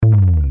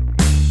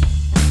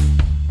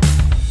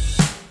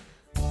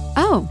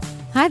Oh,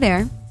 hi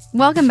there.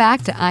 Welcome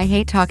back to I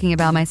Hate Talking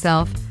About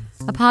Myself,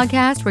 a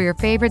podcast where your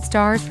favorite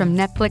stars from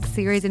Netflix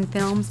series and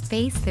films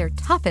face their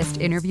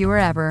toughest interviewer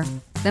ever,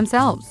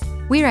 themselves.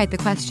 We write the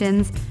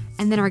questions,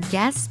 and then our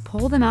guests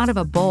pull them out of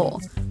a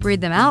bowl,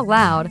 read them out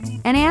loud,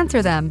 and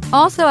answer them,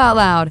 also out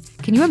loud.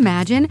 Can you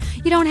imagine?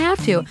 You don't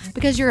have to,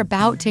 because you're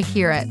about to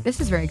hear it. This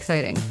is very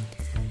exciting.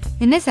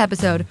 In this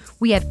episode,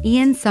 we have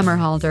Ian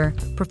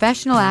Somerhalder,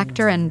 professional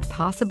actor and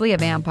possibly a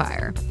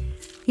vampire.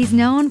 He's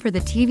known for the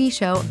TV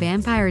show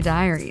Vampire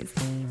Diaries,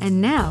 and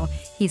now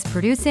he's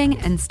producing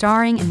and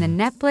starring in the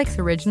Netflix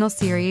original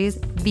series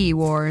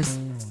V-Wars.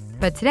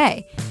 But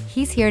today,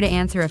 he's here to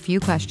answer a few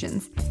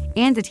questions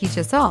and to teach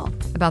us all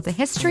about the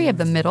history of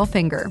the middle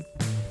finger.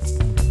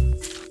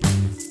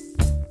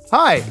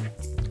 Hi,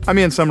 I'm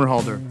Ian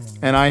Somerhalder,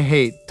 and I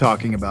hate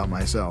talking about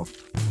myself.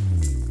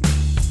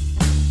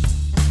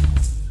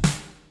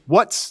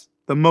 What's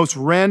the most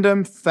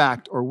random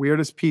fact or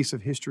weirdest piece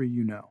of history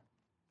you know?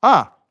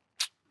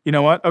 You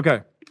know what?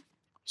 Okay.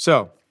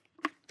 So,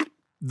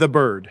 the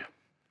bird.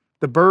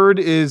 The bird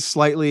is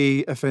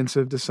slightly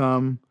offensive to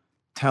some,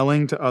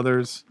 telling to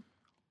others,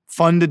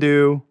 fun to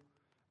do.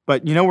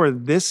 But you know where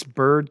this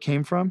bird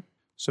came from?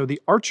 So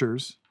the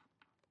archers,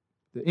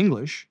 the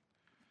English,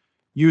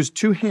 used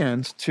two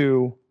hands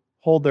to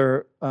hold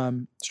their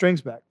strings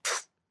back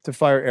to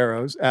fire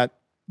arrows at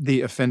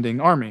the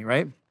offending army,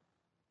 right?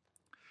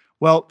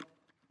 Well,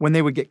 when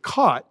they would get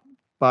caught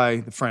by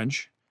the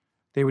French,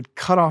 they would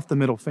cut off the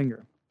middle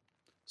finger.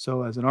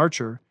 So as an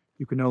archer,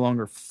 you could no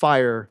longer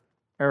fire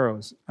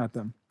arrows at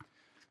them.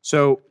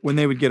 So when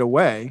they would get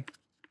away,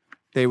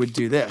 they would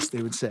do this.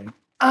 They would say,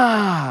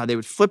 they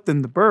would flip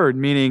them the bird,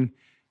 meaning,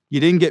 you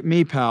didn't get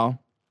me, pal.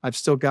 I've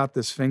still got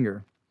this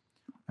finger.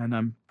 And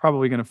I'm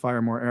probably going to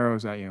fire more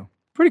arrows at you.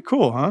 Pretty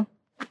cool, huh?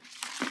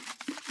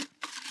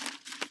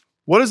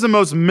 What is the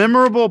most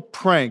memorable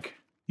prank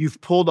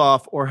you've pulled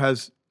off or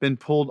has been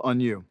pulled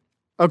on you?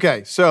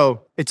 Okay,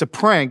 so it's a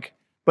prank,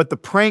 but the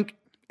prank,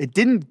 it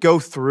didn't go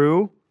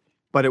through,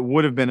 but it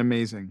would have been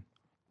amazing.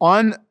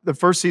 On the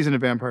first season of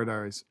Vampire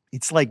Diaries,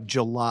 it's like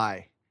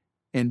July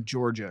in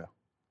Georgia.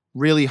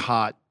 Really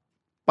hot.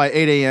 By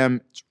 8 a.m.,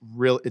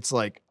 it's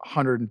like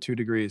 102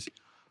 degrees.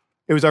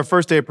 It was our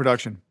first day of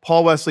production.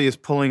 Paul Wesley is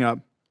pulling up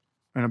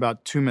in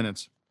about 2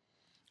 minutes.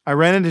 I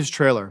ran into his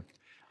trailer.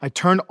 I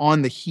turned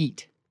on the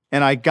heat,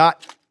 and I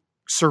got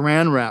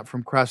saran wrap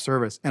from craft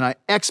service, and I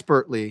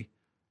expertly,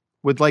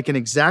 with like an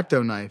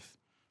X-Acto knife,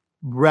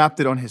 wrapped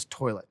it on his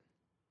toilet.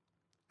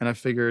 And I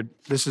figured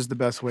this is the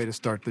best way to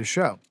start this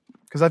show.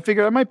 Because I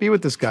figured I might be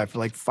with this guy for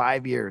like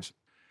 5 years.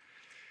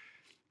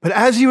 But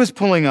as he was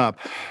pulling up,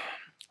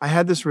 I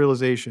had this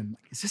realization,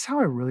 is this how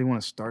I really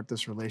want to start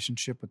this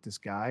relationship with this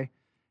guy?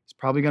 He's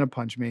probably going to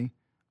punch me.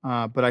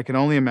 But I can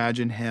only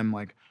imagine him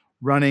like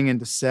running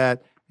into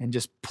set and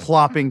just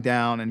plopping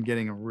down and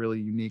getting a really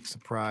unique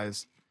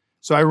surprise.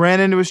 So I ran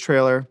into his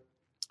trailer,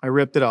 I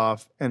ripped it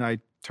off, and I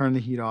turned the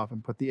heat off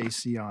and put the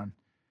AC on.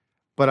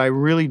 But I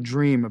really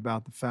dream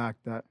about the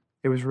fact that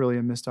it was really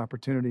a missed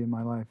opportunity in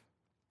my life.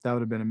 That would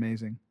have been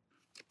amazing.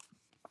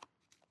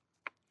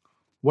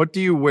 What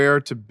do you wear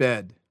to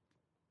bed?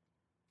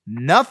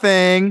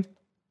 Nothing.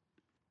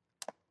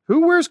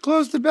 Who wears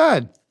clothes to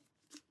bed?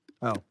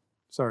 Oh,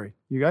 sorry.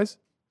 You guys?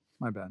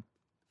 My bad.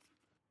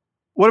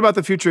 What about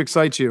the future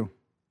excites you?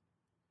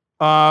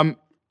 The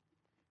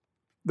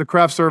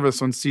craft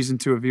service on season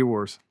 2 of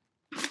V-Wars.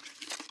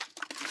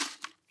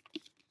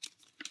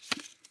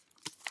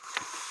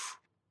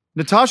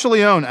 Natasha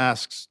Leone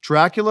asks,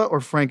 Dracula or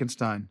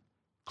Frankenstein?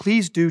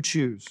 Please do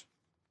choose.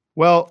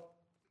 Well,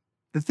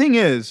 the thing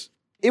is,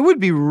 it would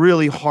be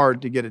really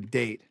hard to get a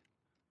date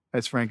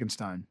as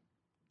Frankenstein.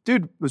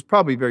 Dude was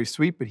probably very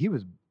sweet, but he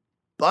was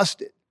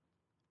busted.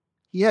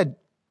 He had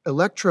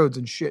electrodes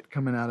and shit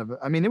coming out of it.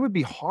 I mean, it would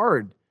be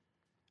hard.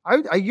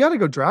 You gotta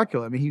go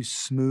Dracula. I mean, he's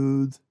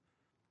smooth,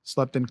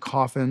 slept in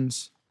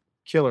coffins,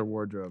 killer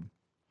wardrobe.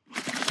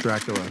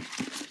 Dracula.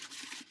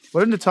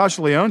 What did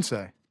Natasha Leone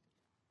say?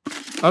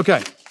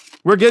 Okay,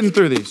 we're getting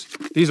through these.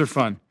 These are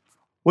fun.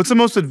 What's the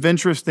most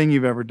adventurous thing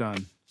you've ever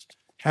done?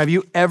 Have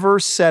you ever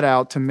set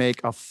out to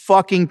make a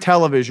fucking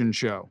television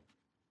show?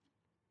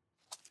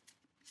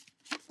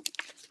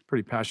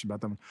 Pretty passionate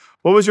about that one.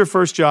 What was your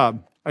first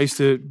job? I used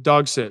to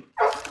dog sit,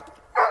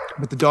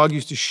 but the dog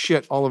used to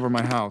shit all over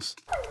my house.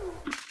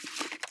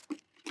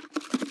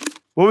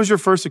 What was your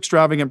first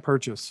extravagant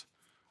purchase?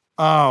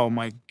 Oh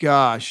my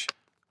gosh.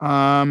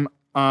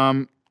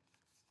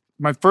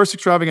 My first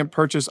extravagant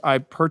purchase I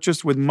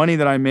purchased with money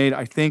that I made,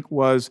 I think,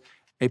 was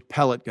a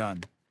pellet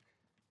gun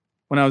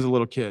when I was a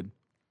little kid.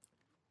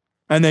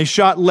 And they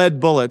shot lead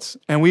bullets,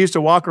 and we used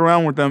to walk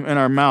around with them in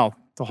our mouth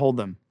to hold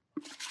them.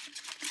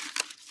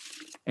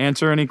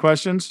 Answer any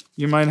questions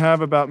you might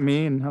have about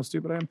me and how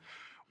stupid I am?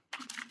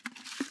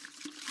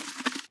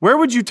 Where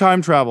would you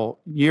time travel,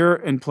 year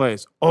and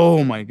place?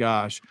 Oh my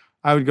gosh.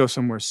 I would go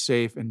somewhere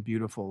safe and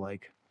beautiful,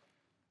 like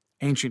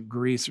ancient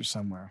Greece or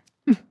somewhere.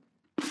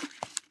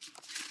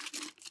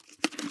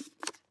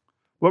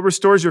 What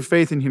restores your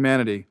faith in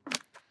humanity?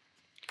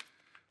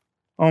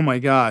 Oh my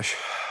gosh.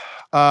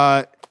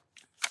 Our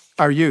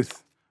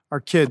youth, our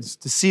kids,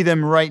 to see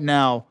them right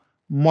now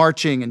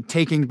marching and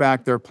taking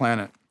back their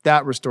planet.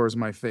 That restores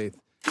my faith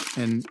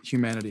in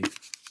humanity.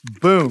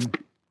 Boom.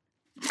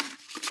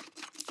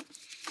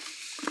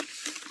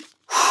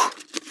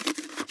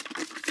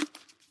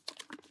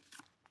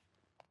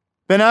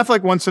 Ben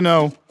Affleck wants to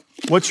know,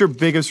 what's your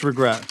biggest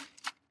regret?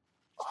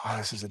 Oh,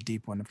 this is a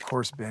deep one. Of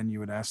course, Ben, you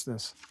would ask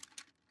this.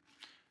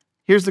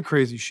 Here's the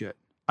crazy shit.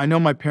 I know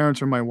my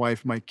parents or my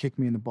wife might kick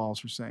me in the balls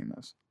for saying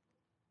this.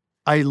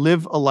 I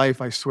live a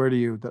life, I swear to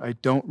you, that I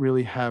don't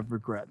really have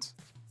regrets.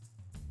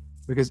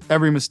 Because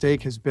every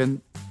mistake has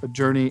been a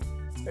journey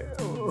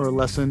or a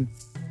lesson.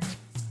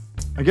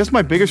 I guess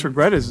my biggest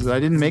regret is that I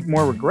didn't make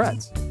more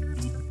regrets.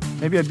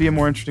 Maybe I'd be a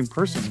more interesting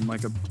person,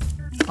 like a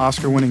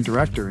Oscar-winning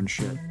director and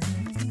shit.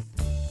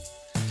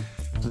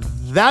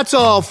 That's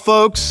all,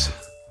 folks.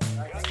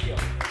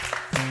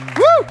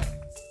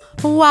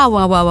 Woo!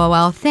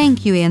 Wow.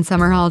 Thank you, Ian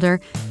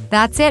Somerhalder.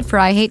 That's it for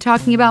I Hate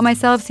Talking About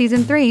Myself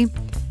Season 3.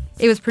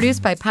 It was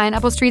produced by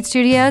Pineapple Street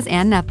Studios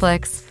and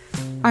Netflix.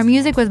 Our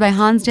music was by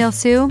Hansdale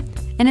Sue,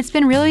 and it's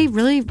been really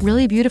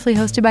beautifully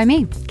hosted by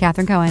me,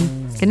 Catherine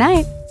Cohen. Good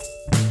night.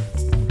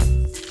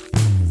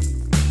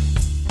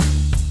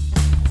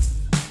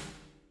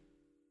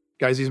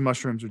 Guys, these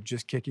mushrooms are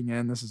just kicking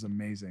in. This is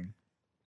amazing.